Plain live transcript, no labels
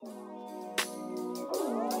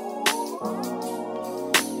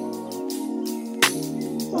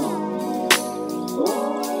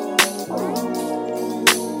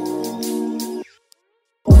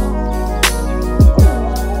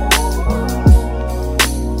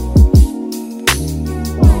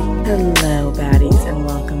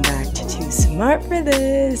smart for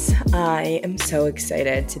this. I am so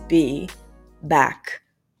excited to be back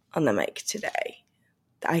on the mic today.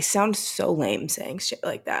 I sound so lame saying shit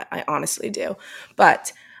like that. I honestly do.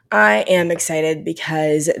 But I am excited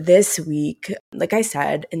because this week, like I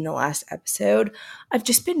said in the last episode, I've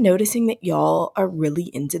just been noticing that y'all are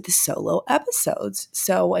really into the solo episodes.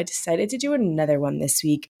 So I decided to do another one this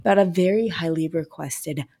week about a very highly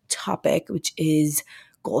requested topic, which is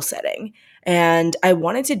goal setting. And I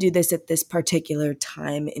wanted to do this at this particular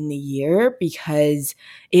time in the year because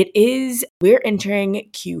we're entering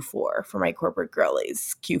Q4 for my corporate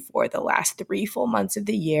girlies. Q4, the last 3 full months of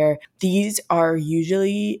the year. These are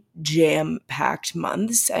usually jam-packed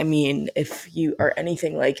months. I mean, if you are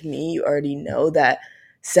anything like me, you already know that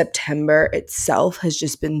September itself has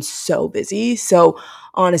just been so busy. So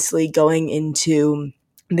honestly, going into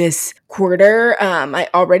this quarter, I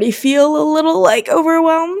already feel a little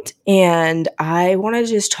overwhelmed, and I want to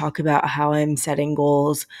just talk about how I'm setting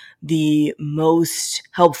goals, the most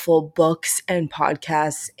helpful books and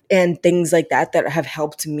podcasts and things like that have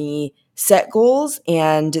helped me set goals,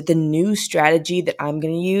 and the new strategy that I'm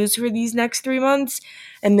going to use for these next 3 months.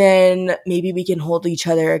 And then maybe we can hold each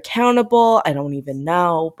other accountable. I don't even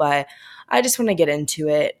know, but I just want to get into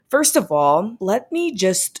it. First of all, let me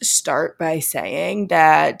just start by saying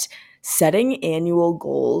that setting annual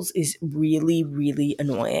goals is really, really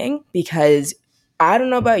annoying because I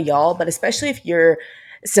don't know about y'all, but especially if you're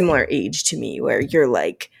similar age to me, where you're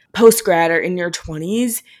like post-grad or in your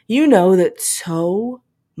 20s, you know that so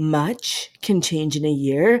much can change in a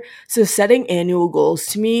year. So setting annual goals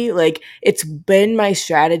to me, it's been my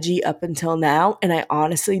strategy up until now. And I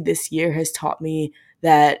honestly, this year has taught me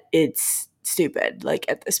that it's stupid.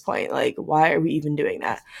 At this point, why are we even doing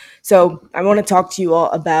that? So I want to talk to you all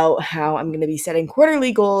about how I'm going to be setting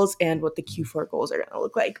quarterly goals and what the Q4 goals are going to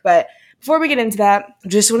look like. But before we get into that, I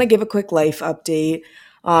just want to give a quick life update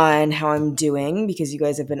on how I'm doing because you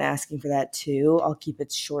guys have been asking for that too. I'll keep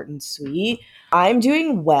it short and sweet. I'm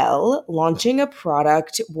doing well. Launching a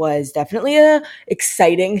product was definitely a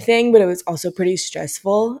exciting thing, but it was also pretty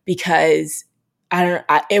stressful because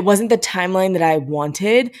it wasn't the timeline that I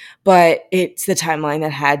wanted, but it's the timeline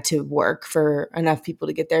that had to work for enough people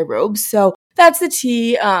to get their robes. So that's the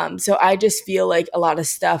tea. So I just feel like a lot of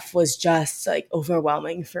stuff was just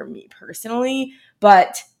overwhelming for me personally,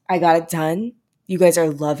 but I got it done. You guys are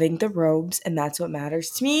loving the robes, and that's what matters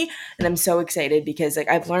to me. And I'm so excited because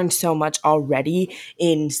I've learned so much already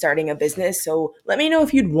in starting a business. So let me know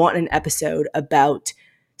if you'd want an episode about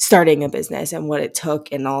starting a business and what it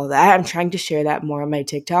took and all of that. I'm trying to share that more on my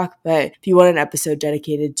TikTok, but if you want an episode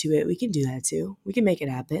dedicated to it, we can do that too. We can make it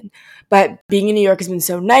happen. But being in New York has been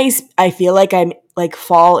so nice. I feel like I'm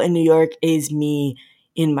fall in New York is me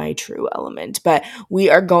in my true element. But we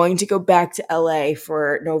are going to go back to LA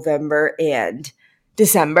for November and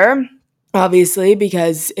December, obviously,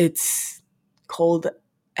 because it's cold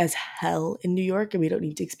as hell in New York and we don't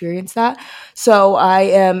need to experience that. So I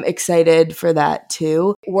am excited for that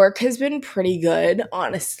too. Work has been pretty good,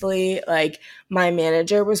 honestly. My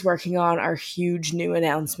manager was working on our huge new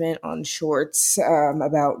announcement on Shorts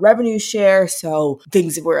about revenue share. So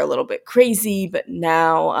things were a little bit crazy, but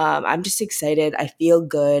now I'm just excited. I feel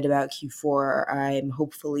good about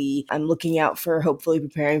Q4. I'm looking out for hopefully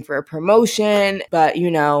preparing for a promotion, but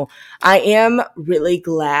I am really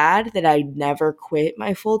glad that I never quit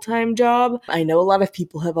my full-time job. I know a lot of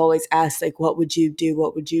people have always asked, what would you do?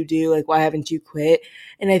 What would you do? Why haven't you quit?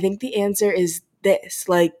 And I think the answer is this,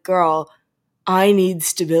 girl, I need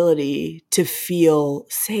stability to feel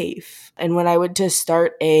safe. And when I went to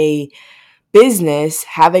start a business,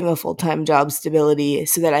 having a full-time job stability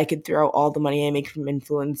so that I could throw all the money I make from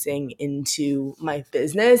influencing into my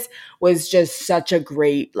business was just such a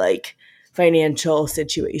great, financial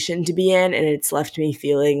situation to be in. And it's left me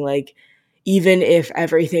feeling even if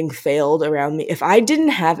everything failed around me, if I didn't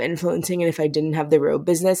have influencing and if I didn't have the robe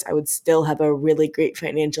business, I would still have a really great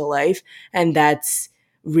financial life. And that's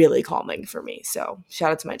really calming for me. So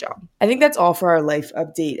shout out to my job. I think that's all for our life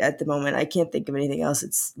update at the moment. I can't think of anything else.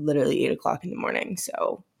 It's literally 8:00 in the morning.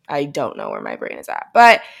 So I don't know where my brain is at.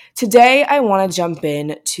 But today I want to jump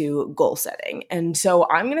in to goal setting. And so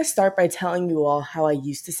I'm going to start by telling you all how I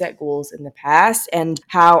used to set goals in the past and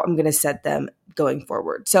how I'm going to set them going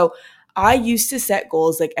forward. So I used to set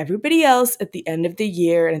goals like everybody else at the end of the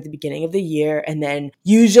year and at the beginning of the year. And then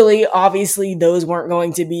usually, obviously, those weren't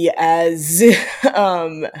going to be as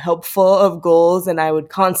helpful of goals. And I would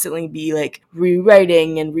constantly be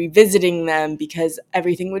rewriting and revisiting them because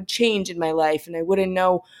everything would change in my life and I wouldn't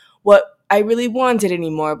know what I really want it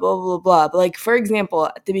anymore, blah, blah, blah. But like, for example,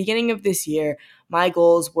 at the beginning of this year, my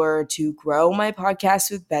goals were to grow my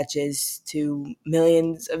podcast with Betches to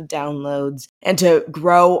millions of downloads and to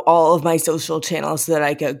grow all of my social channels so that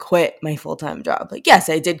I could quit my full-time job. Like, yes,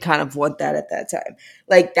 I did kind of want that at that time.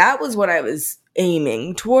 Like, that was what I was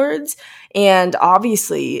aiming towards. And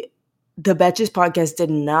obviously, the Betches podcast did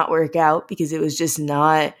not work out because it was just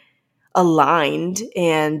not aligned,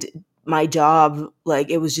 and my job, like,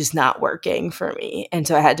 it was just not working for me. And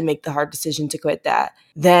so I had to make the hard decision to quit that.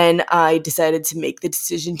 Then I decided to make the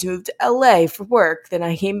decision to move to LA for work. Then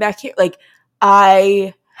I came back here. Like,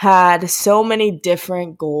 I had so many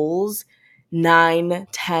different goals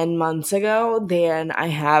 9-10 months ago than I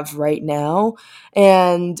have right now.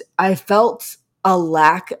 And I felt a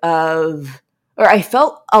lack of or I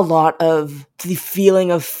felt a lot of the feeling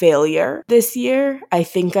of failure this year. I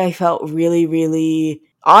think I felt really, really,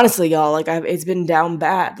 honestly, y'all, like it's been down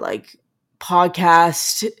bad. Like,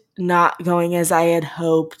 podcast not going as I had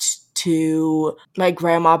hoped, to my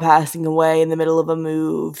grandma passing away in the middle of a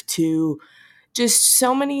move, to just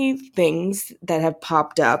so many things that have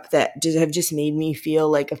popped up that have just made me feel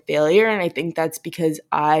like a failure. And I think that's because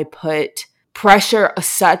I put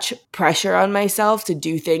such pressure on myself to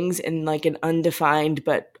do things in like an undefined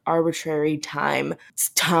but arbitrary time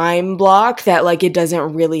block that like it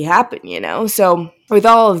doesn't really happen, you know? So with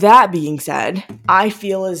all of that being said, I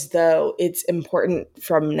feel as though it's important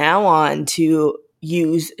from now on to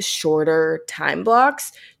use shorter time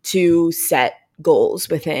blocks to set goals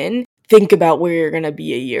within. Think about where you're going to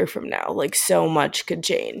be a year from now. Like, so much could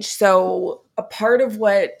change. So a part of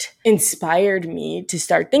what inspired me to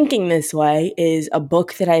start thinking this way is a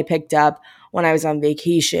book that I picked up when I was on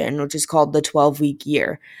vacation, which is called The 12-Week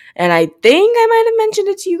Year. And I think I might have mentioned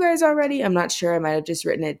it to you guys already. I'm not sure. I might have just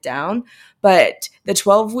written it down. But the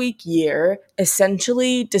 12-week year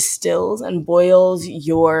essentially distills and boils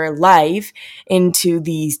your life into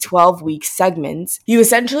these 12-week segments. You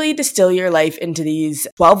essentially distill your life into these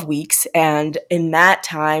 12 weeks, and in that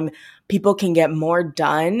time, people can get more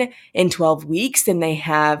done in 12 weeks than they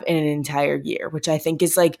have in an entire year, which I think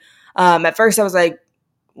is like, at first I was like,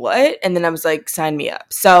 what? And then I was like, sign me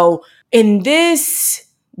up. So in this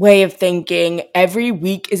way of thinking, every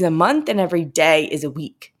week is a month and every day is a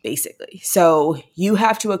week, basically. So you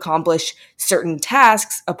have to accomplish certain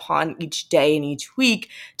tasks upon each day and each week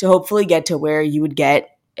to hopefully get to where you would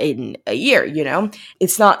get in a year, you know?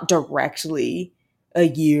 It's not directly a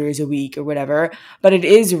year is a week or whatever, but it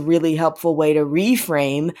is a really helpful way to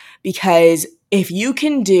reframe, because if you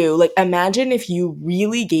can do, like, imagine if you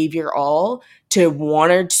really gave your all to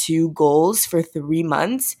 1 or 2 goals for 3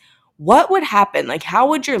 months, what would happen? Like, how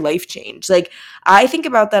would your life change? Like, I think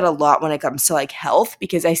about that a lot when it comes to like health,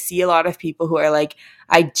 because I see a lot of people who are like,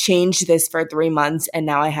 I changed this for 3 months and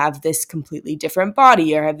now I have this completely different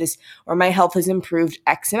body, or I have this, or my health has improved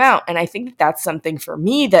X amount. And I think that that's something for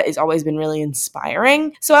me that has always been really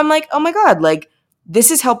inspiring. So I'm like, oh my God, like, this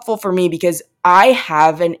is helpful for me because I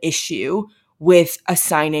have an issue with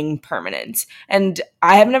assigning permanence. And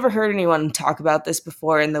I have never heard anyone talk about this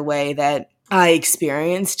before in the way that I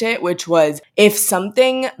experienced it, which was if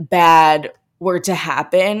something bad were to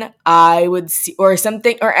happen, I would see, or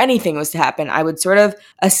something, or anything was to happen, I would sort of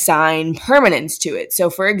assign permanence to it.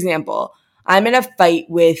 So for example, I'm in a fight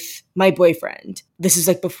with my boyfriend. This is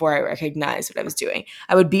like before I recognized what I was doing.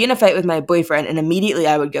 I would be in a fight with my boyfriend and immediately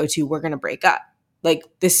I would go to, we're going to break up. Like,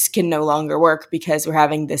 this can no longer work because we're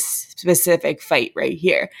having this specific fight right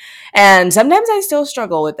here. And sometimes I still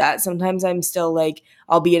struggle with that. Sometimes I'm still like,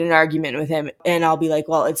 I'll be in an argument with him and I'll be like,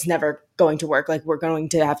 well, it's never going to work. Like, we're going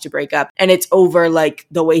to have to break up. And it's over like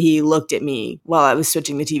the way he looked at me while I was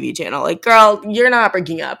switching the TV channel. Like, girl, you're not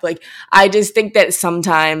breaking up. Like, I just think that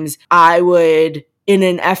sometimes I would, in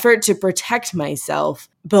an effort to protect myself,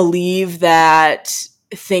 believe that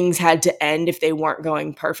things had to end if they weren't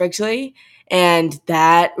going perfectly. And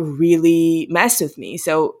that really messed with me.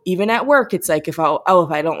 So even at work, it's like, if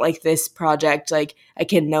I don't like this project, like, I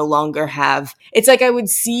can no longer have, it's like I would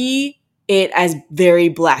see it as very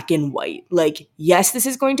black and white. Like, yes, this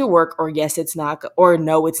is going to work, or yes, it's not, or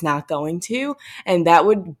no, it's not going to. And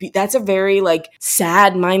that's a very like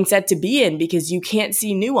sad mindset to be in, because you can't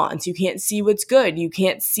see nuance. You can't see what's good. You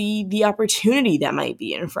can't see the opportunity that might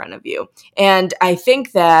be in front of you. And I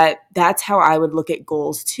think that that's how I would look at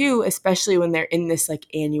goals too, especially when they're in this like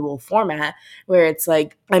annual format where it's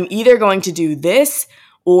like, I'm either going to do this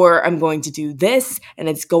or I'm going to do this, and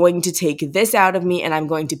it's going to take this out of me, and I'm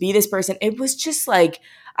going to be this person. It was just like,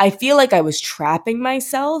 I feel like I was trapping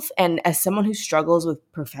myself. And as someone who struggles with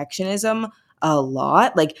perfectionism, a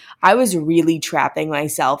lot. Like I was really trapping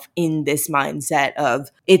myself in this mindset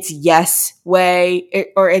of it's yes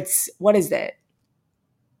way or it's, what is it?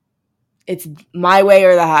 It's my way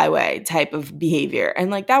or the highway type of behavior.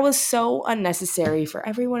 And like that was so unnecessary for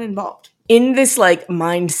everyone involved. In this like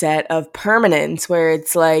mindset of permanence where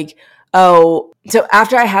it's like, oh, so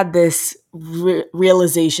after I had this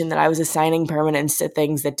realization that I was assigning permanence to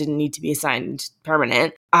things that didn't need to be assigned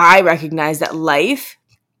permanent, I recognized that life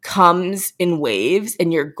comes in waves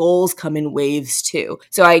and your goals come in waves too.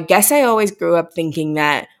 So I guess I always grew up thinking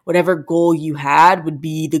that whatever goal you had would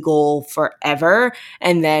be the goal forever.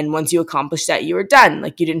 And then once you accomplished that, you were done.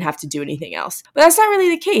 Like you didn't have to do anything else. But that's not really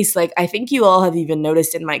the case. Like I think you all have even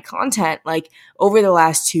noticed in my content, like over the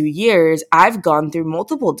last 2 years, I've gone through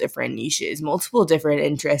multiple different niches, multiple different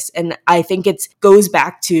interests. And I think it goes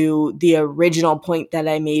back to the original point that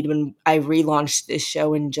I made when I relaunched this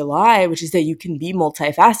show in July, which is that you can be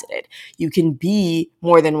multifaceted. You can be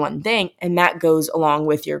more than one thing, and that goes along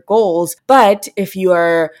with your goals. But if you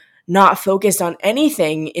are not focused on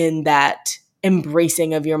anything in that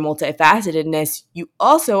embracing of your multifacetedness, you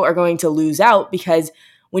also are going to lose out because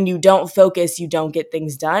when you don't focus, you don't get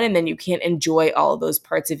things done, and then you can't enjoy all of those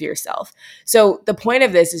parts of yourself. So the point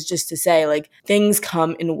of this is just to say, like, things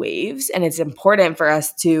come in waves, and it's important for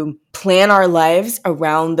us to plan our lives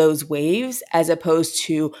around those waves as opposed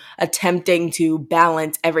to attempting to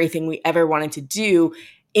balance everything we ever wanted to do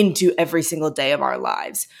into every single day of our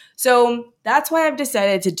lives. So that's why I've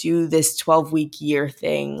decided to do this 12-week year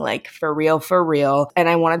thing, like for real. And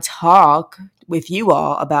I want to talk with you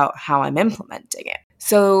all about how I'm implementing it.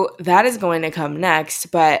 So that is going to come next,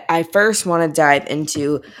 but I first want to dive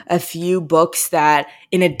into a few books that,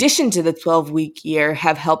 in addition to the 12-week year,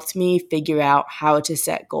 have helped me figure out how to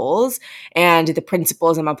set goals and the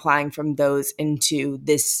principles I'm applying from those into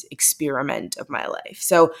this experiment of my life.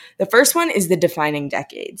 So the first one is The Defining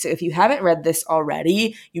Decade. So if you haven't read this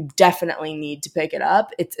already, you definitely need to pick it up.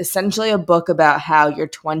 It's essentially a book about how your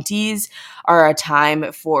 20s are a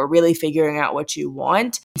time for really figuring out what you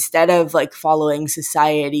want instead of like following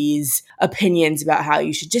society's opinions about how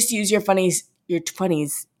you should just use your 20s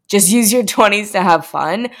to have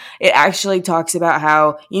fun. It actually talks about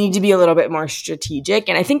how you need to be a little bit more strategic.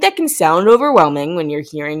 And I think that can sound overwhelming when you're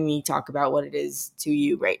hearing me talk about what it is to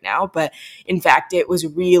you right now. But in fact, it was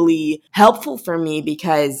really helpful for me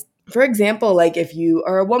because, for example, like if you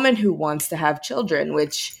are a woman who wants to have children,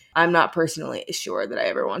 which I'm not personally sure that I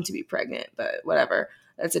ever want to be pregnant, but whatever.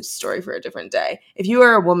 That's a story for a different day. If you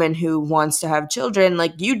are a woman who wants to have children,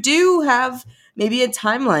 like you do have maybe a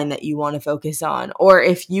timeline that you want to focus on. Or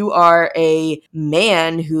if you are a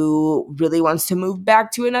man who really wants to move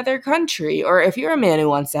back to another country, or if you're a man who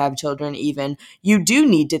wants to have children even, you do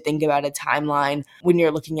need to think about a timeline when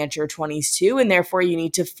you're looking at your 20s too, and therefore you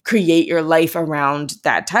need to create your life around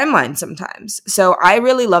that timeline sometimes. So I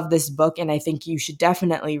really love this book, and I think you should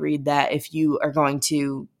definitely read that if you are going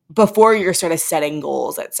to before you're sort of setting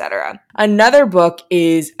goals, etc. Another book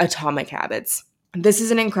is Atomic Habits. This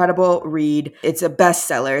is an incredible read. It's a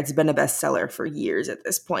bestseller. It's been a bestseller for years at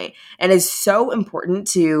this point. And it's so important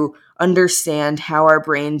to understand how our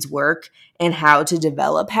brains work and how to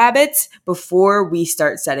develop habits before we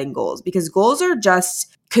start setting goals. Because goals are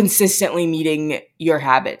just consistently meeting your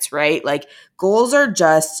habits, right? Like goals are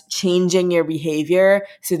just changing your behavior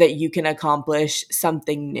so that you can accomplish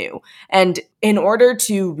something new. And in order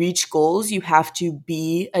to reach goals, you have to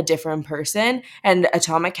be a different person. And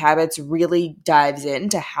Atomic Habits really dives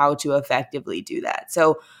into how to effectively do that.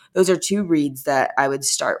 So those are two reads that I would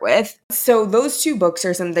start with. So those two books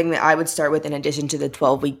are something that I would start with in addition to the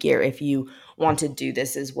 12-week year if you want to do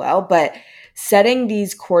this as well. But setting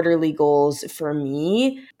these quarterly goals for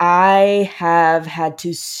me, I have had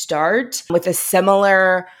to start with a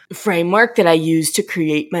similar framework that I use to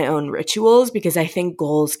create my own rituals, because I think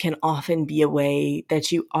goals can often be a way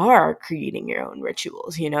that you are creating your own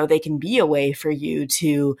rituals. You know, they can be a way for you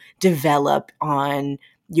to develop on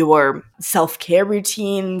your self-care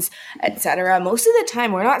routines, etc. Most of the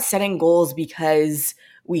time, we're not setting goals because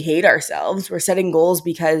we hate ourselves. We're setting goals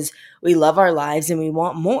because we love our lives and we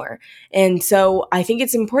want more. And so I think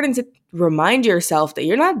it's important to remind yourself that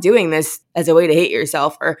you're not doing this as a way to hate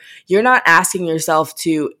yourself, or you're not asking yourself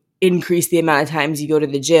to increase the amount of times you go to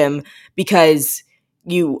the gym because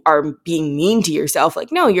you are being mean to yourself.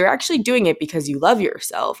 Like, no, you're actually doing it because you love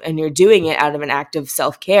yourself and you're doing it out of an act of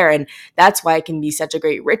self-care. And that's why it can be such a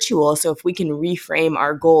great ritual. So if we can reframe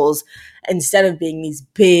our goals instead of being these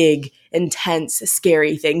big, intense,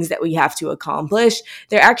 scary things that we have to accomplish.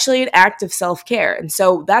 They're actually an act of self-care. And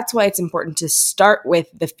so that's why it's important to start with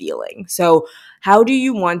the feeling. So how do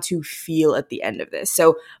you want to feel at the end of this?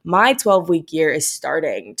 So my 12-week year is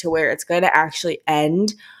starting to where it's going to actually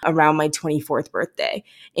end around my 24th birthday.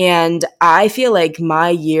 And I feel like my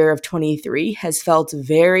year of 23 has felt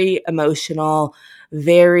very emotional,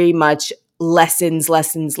 very much lessons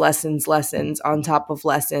on top of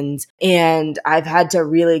lessons. And I've had to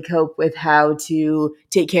really cope with how to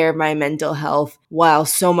take care of my mental health while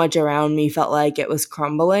so much around me felt like it was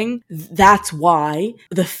crumbling. That's why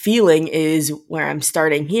the feeling is where I'm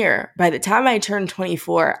starting here. By the time I turn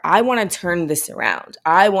 24, I want to turn this around.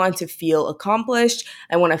 I want to feel accomplished.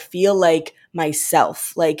 I want to feel like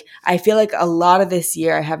myself. Like, I feel like a lot of this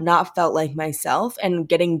year I have not felt like myself, and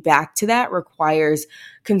getting back to that requires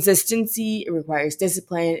consistency, it requires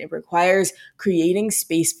discipline, it requires creating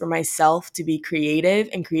space for myself to be creative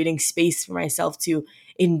and creating space for myself to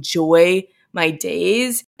enjoy my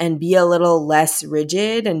days and be a little less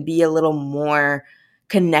rigid and be a little more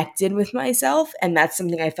connected with myself. And that's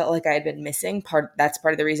something I felt like I had been missing. That's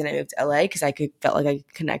part of the reason I moved to LA, because felt like I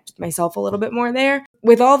could connect with myself a little bit more there.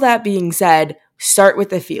 With all that being said, start with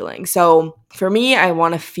the feeling. So for me, I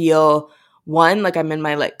want to feel one, like I'm in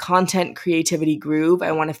my content creativity groove.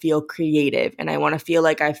 I want to feel creative, and I want to feel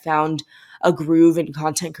like I found a groove in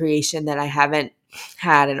content creation that I haven't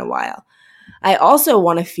had in a while. I also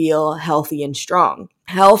want to feel healthy and strong.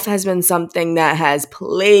 Health has been something that has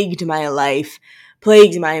plagued my life,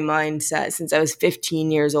 plagued my mindset since I was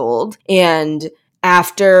 15 years old. And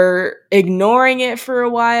after ignoring it for a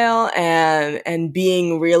while and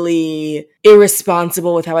being really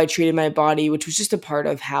irresponsible with how I treated my body, which was just a part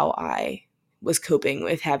of how I was coping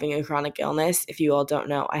with having a chronic illness. If you all don't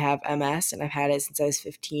know, I have MS and I've had it since I was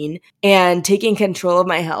 15. And taking control of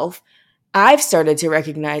my health, I've started to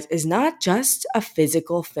recognize is not just a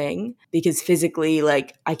physical thing, because physically,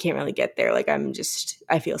 I can't really get there.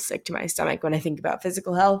 I feel sick to my stomach when I think about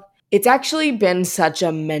physical health. It's actually been such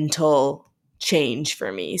a mental change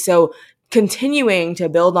for me. So continuing to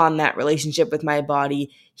build on that relationship with my body,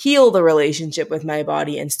 heal the relationship with my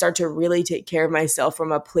body, and start to really take care of myself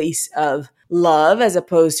from a place of love as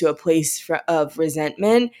opposed to a place of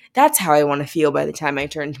resentment. That's how I want to feel by the time I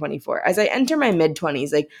turn 24. As I enter my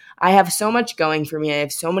mid-20s, I have so much going for me. I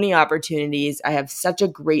have so many opportunities. I have such a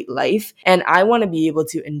great life, and I want to be able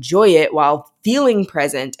to enjoy it while feeling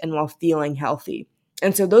present and while feeling healthy.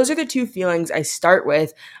 And so those are the two feelings I start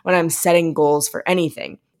with when I'm setting goals for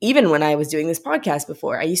anything. Even when I was doing this podcast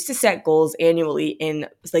before, I used to set goals annually in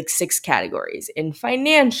 6 categories: in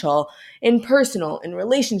financial, in personal, in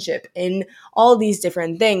relationship, in all these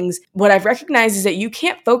different things. What I've recognized is that you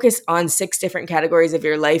can't focus on 6 different categories of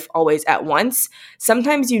your life always at once.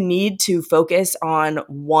 Sometimes you need to focus on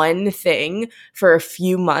one thing for a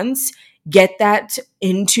few months, get that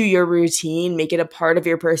into your routine, make it a part of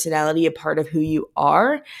your personality, a part of who you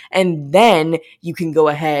are, and then you can go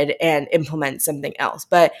ahead and implement something else.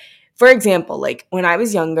 But for example, when I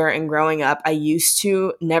was younger and growing up, I used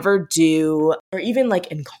to never do, or even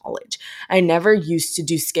in college, I never used to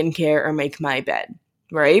do skincare or make my bed,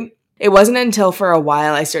 right? It wasn't until for a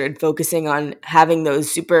while I started focusing on having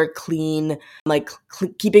those super clean,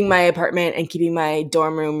 keeping my apartment and keeping my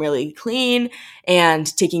dorm room really clean and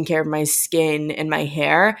taking care of my skin and my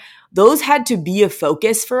hair. Those had to be a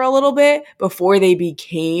focus for a little bit before they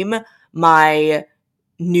became my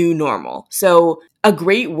new normal. So a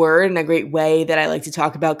great word and a great way that I like to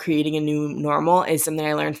talk about creating a new normal is something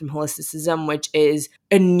I learned from holisticism, which is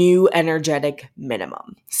a new energetic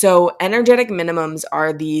minimum. So energetic minimums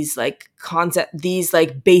are these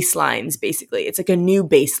baselines, basically. It's a new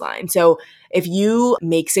baseline. So if you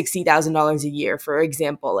make $60,000 a year, for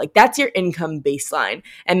example, that's your income baseline,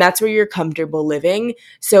 and that's where you're comfortable living.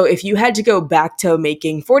 So if you had to go back to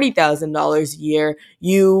making $40,000 a year,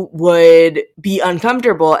 you would be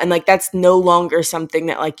uncomfortable, and that's no longer something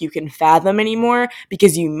that you can fathom anymore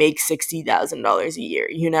because you make $60,000 a year,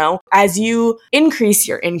 As you increase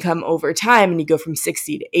your income over time and you go from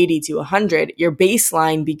 60 to 80 to 100, your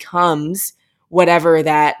baseline becomes whatever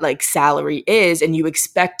that salary is, and you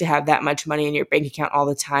expect to have that much money in your bank account all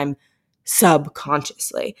the time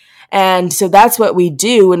subconsciously. And so that's what we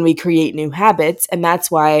do when we create new habits. And that's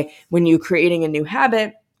why when you're creating a new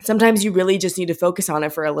habit, sometimes you really just need to focus on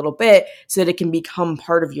it for a little bit so that it can become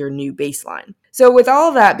part of your new baseline. So with all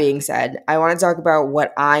of that being said, I want to talk about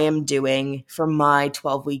what I am doing for my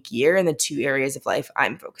 12-week year and the 2 areas of life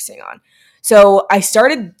I'm focusing on. So I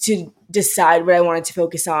started to decide what I wanted to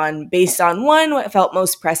focus on based on one, what felt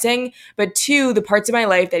most pressing, but two, the parts of my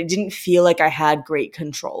life that I didn't feel like I had great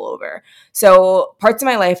control over. So parts of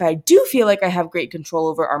my life I do feel like I have great control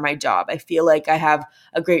over are my job. I feel like I have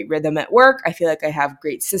a great rhythm at work. I feel like I have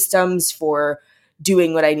great systems for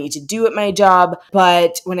doing what I need to do at my job.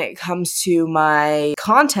 But when it comes to my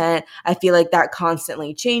content, I feel like that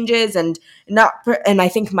constantly changes and I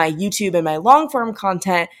think my YouTube and my long form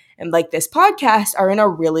content and like this podcast are in a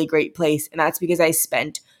really great place. And that's because I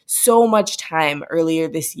spent so much time earlier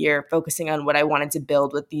this year focusing on what I wanted to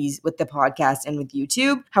build with the podcast and with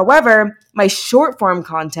YouTube. However, my short form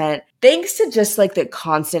content, thanks to just like the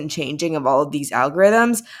constant changing of all of these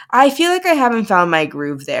algorithms, I feel like I haven't found my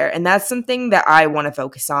groove there. And that's something that I want to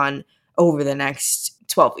focus on over the next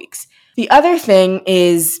 12 weeks. The other thing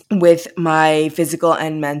is with my physical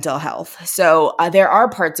and mental health. So there are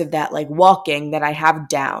parts of that, like walking, that I have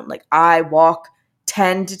down. Like I walk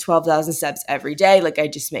 10 to 12,000 steps every day. Like I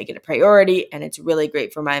just make it a priority, and it's really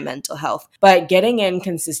great for my mental health. But getting in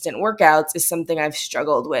consistent workouts is something I've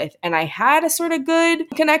struggled with. And I had a sort of good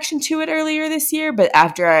connection to it earlier this year, but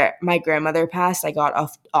after my grandmother passed, I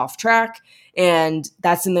got off track. And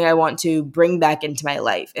that's something I want to bring back into my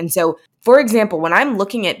life. And so, for example, when I'm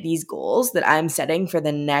looking at these goals that I'm setting for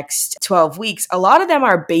the next 12 weeks, a lot of them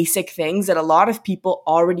are basic things that a lot of people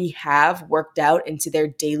already have worked out into their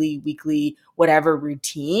daily, weekly, whatever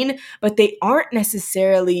routine, but they aren't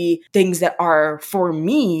necessarily things that are, for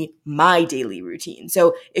me, my daily routine.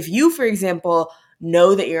 So if you, for example,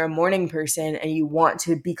 know that you're a morning person and you want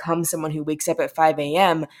to become someone who wakes up at 5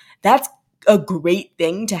 a.m., that's a great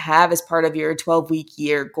thing to have as part of your 12-week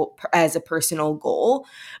year goal, as a personal goal.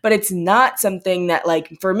 But it's not something that,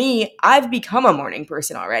 like, for me, I've become a morning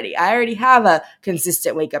person already. I already have a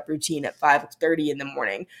consistent wake up routine at 5:30 in the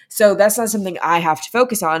morning. So that's not something I have to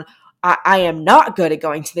focus on. I am not good at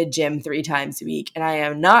going to the gym 3 times a week, and I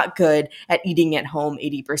am not good at eating at home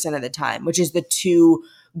 80% of the time, which is the two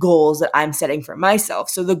goals that I'm setting for myself.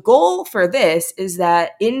 So the goal for this is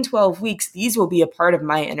that in 12 weeks, these will be a part of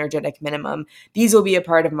my energetic minimum. These will be a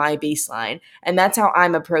part of my baseline. And that's how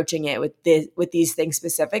I'm approaching it with these things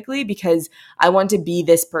specifically, because I want to be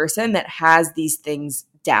this person that has these things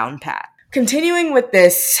down pat. Continuing with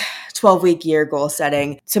this 12-week year goal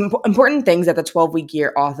setting, some important things that the 12-week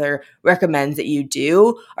year author recommends that you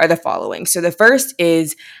do are the following. So the first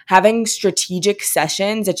is having strategic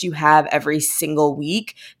sessions that you have every single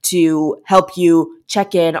week to help you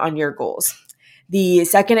check in on your goals. The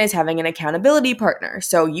second is having an accountability partner.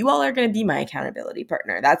 So you all are going to be my accountability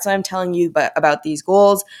partner. That's why I'm telling you about these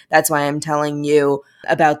goals. That's why I'm telling you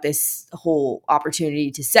about this whole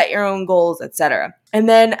opportunity to set your own goals, etc. And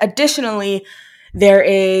then additionally, there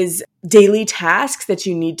is daily tasks that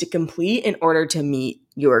you need to complete in order to meet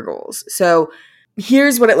your goals. So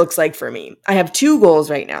here's what it looks like for me. I have 2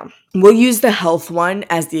 goals right now. We'll use the health one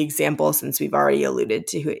as the example since we've already alluded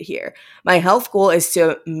to it here. My health goal is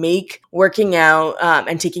to make working out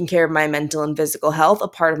and taking care of my mental and physical health a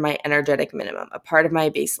part of my energetic minimum, a part of my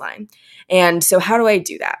baseline. And so how do I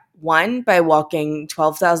do that? 1, by walking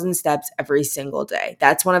 12,000 steps every single day.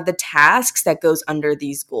 That's one of the tasks that goes under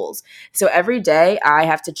these goals. So every day I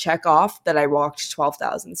have to check off that I walked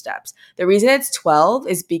 12,000 steps. The reason it's 12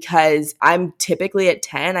 is because I'm typically at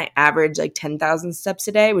 10. I average like 10,000 steps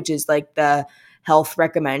a day, which is like the health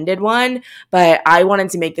recommended one, but I wanted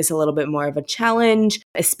to make this a little bit more of a challenge,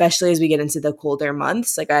 especially as we get into the colder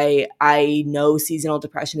months. Like I know seasonal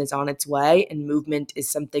depression is on its way, and movement is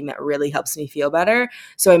something that really helps me feel better.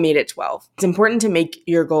 So I made it 12. It's important to make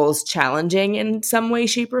your goals challenging in some way,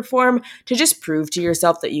 shape, or form to just prove to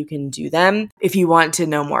yourself that you can do them. If you want to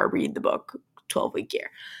know more, read the book 12-Week Year.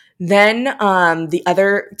 Then the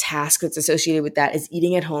other task that's associated with that is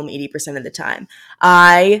eating at home 80% of the time.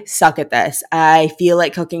 I suck at this. I feel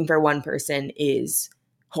like cooking for one person is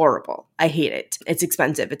horrible. I hate it. It's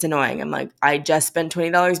expensive. It's annoying. I'm like, I just spent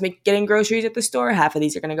 $20 getting groceries at the store. Half of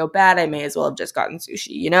these are going to go bad. I may as well have just gotten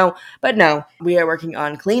sushi, But no, we are working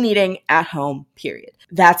on clean eating at home, period.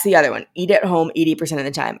 That's the other one. Eat at home 80% of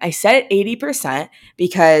the time. I set it 80%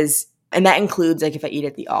 because... and that includes, like, if I eat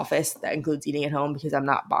at the office, that includes eating at home because I'm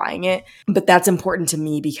not buying it. But that's important to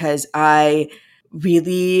me because I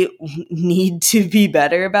really need to be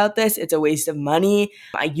better about this. It's a waste of money.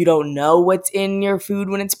 You don't know what's in your food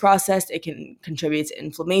when it's processed. It can contribute to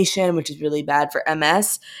inflammation, which is really bad for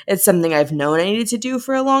MS. It's something I've known I needed to do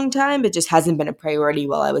for a long time, but just hasn't been a priority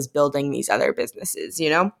while I was building these other businesses,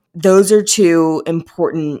 Those are 2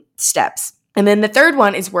 important steps. And then the third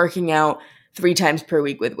one is working out 3 times per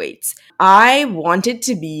week with weights. I wanted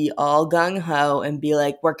to be all gung-ho and be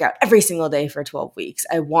like, work out every single day for 12 weeks.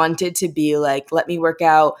 I wanted to be like, let me work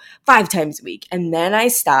out 5 times a week. And then I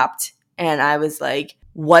stopped and I was like,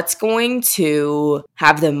 what's going to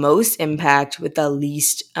have the most impact with the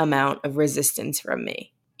least amount of resistance from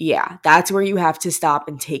me? Yeah, that's where you have to stop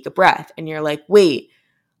and take a breath. And you're like, wait,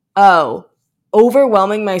 oh,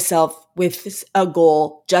 overwhelming myself with a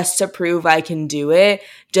goal just to prove I can do it,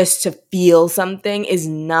 just to feel something is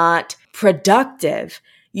not productive.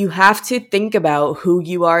 You have to think about who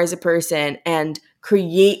you are as a person and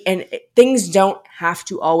create, and things don't have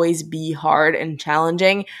to always be hard and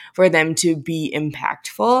challenging for them to be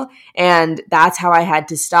impactful. And that's how I had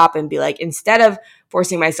to stop and be like, instead of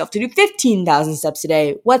forcing myself to do 15,000 steps a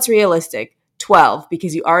day, what's realistic? 12,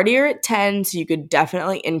 because you already are at 10, so you could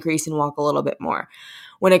definitely increase and walk a little bit more.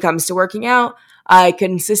 When it comes to working out, I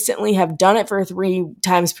consistently have done it for 3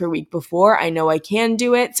 times per week before. I know I can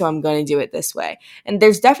do it, so I'm going to do it this way. And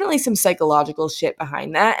there's definitely some psychological shit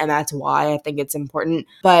behind that, and that's why I think it's important.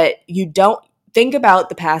 But you don't think about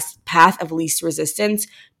the path of least resistance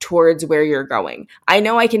towards where you're going. I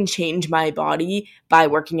know I can change my body by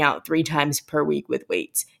working out 3 times per week with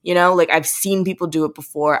weights. You know, like I've seen people do it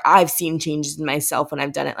before. I've seen changes in myself when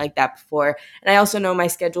I've done it like that before. And I also know my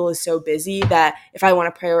schedule is so busy that if I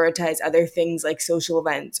want to prioritize other things like social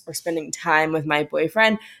events or spending time with my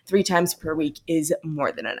boyfriend, 3 times per week is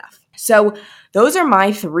more than enough. So those are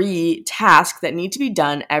my 3 tasks that need to be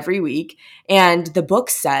done every week. And the book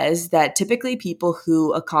says that typically people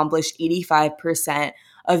who accomplish 85%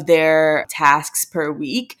 of their tasks per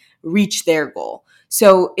week reach their goal.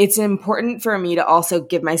 So it's important for me to also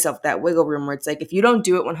give myself that wiggle room where it's like, if you don't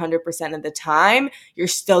do it 100% of the time, you're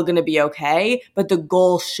still going to be okay. But the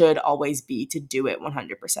goal should always be to do it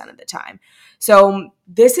 100% of the time. So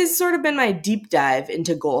this has sort of been my deep dive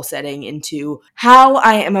into goal setting, into how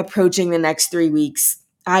I am approaching the next 3 weeks.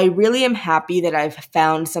 I really am happy that I've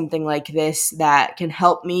found something like this that can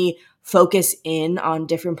help me focus in on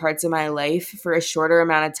different parts of my life for a shorter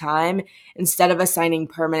amount of time instead of assigning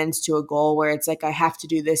permanence to a goal where it's like I have to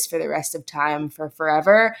do this for the rest of time for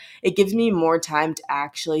forever. It gives me more time to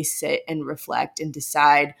actually sit and reflect and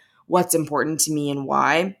decide what's important to me and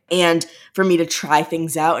why, and for me to try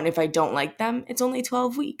things out. And if I don't like them, it's only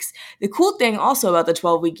 12 weeks. The cool thing also about the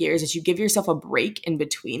 12-week year is that you give yourself a break in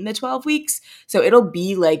between the 12 weeks. So it'll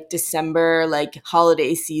be like December, like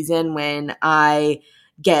holiday season, when I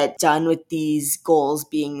get done with these goals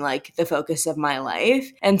being like the focus of my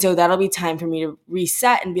life. And so that'll be time for me to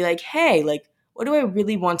reset and be like, hey, like, what do I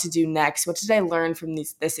really want to do next? What did I learn from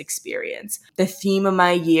this experience? The theme of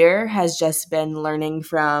my year has just been learning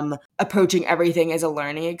from approaching everything as a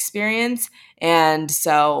learning experience. And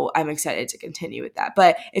so I'm excited to continue with that.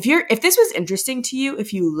 But if this was interesting to you,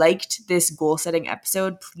 if you liked this goal setting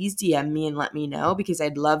episode, please DM me and let me know, because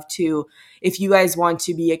I'd love to, if you guys want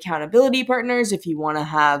to be accountability partners, if you want to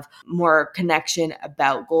have more connection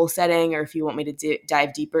about goal setting, or if you want me to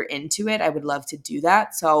dive deeper into it, I would love to do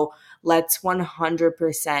that. So let's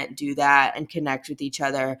 100% do that and connect with each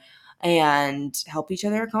other and help each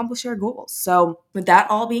other accomplish our goals. So with that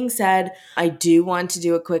all being said, I do want to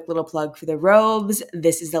do a quick little plug for the robes.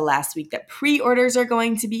 This is the last week that pre-orders are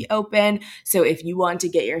going to be open. So if you want to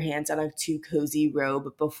get your hands on a Too Cozy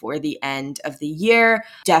robe before the end of the year,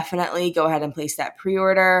 definitely go ahead and place that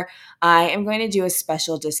pre-order. I am going to do a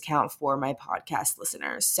special discount for my podcast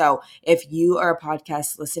listeners. So if you are a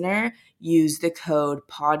podcast listener, use the code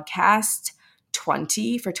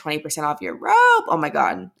podcast20 for 20% off your robe. Oh my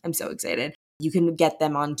God, I'm so excited. You can get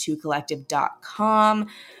them on twocollective.com.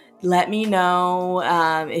 Let me know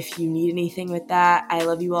if you need anything with that. I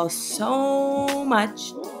love you all so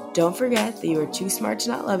much. Don't forget that you are too smart to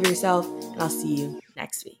not love yourself, and I'll see you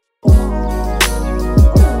next week.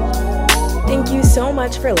 Thank you so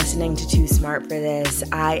much for listening to Too Smart for This.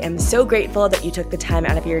 I am so grateful that you took the time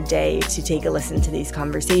out of your day to take a listen to these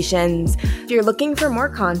conversations. If you're looking for more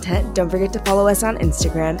content, don't forget to follow us on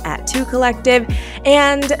Instagram at Too Collective,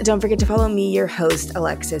 and don't forget to follow me, your host,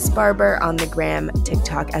 Alexis Barber, on the gram,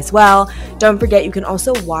 TikTok as well. Don't forget, you can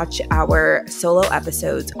also watch our solo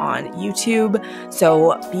episodes on YouTube,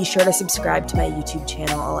 so be sure to subscribe to my YouTube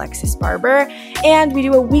channel, Alexis Barber, and we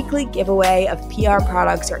do a weekly giveaway of PR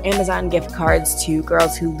products or Amazon gift cards to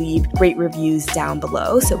girls who leave great reviews down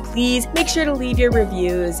below. So please make sure to leave your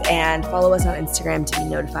reviews and follow us on Instagram to be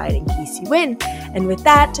notified in case you win. And with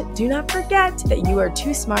that, do not forget that you are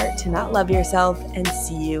too smart to not love yourself, and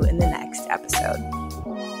see you in the next episode.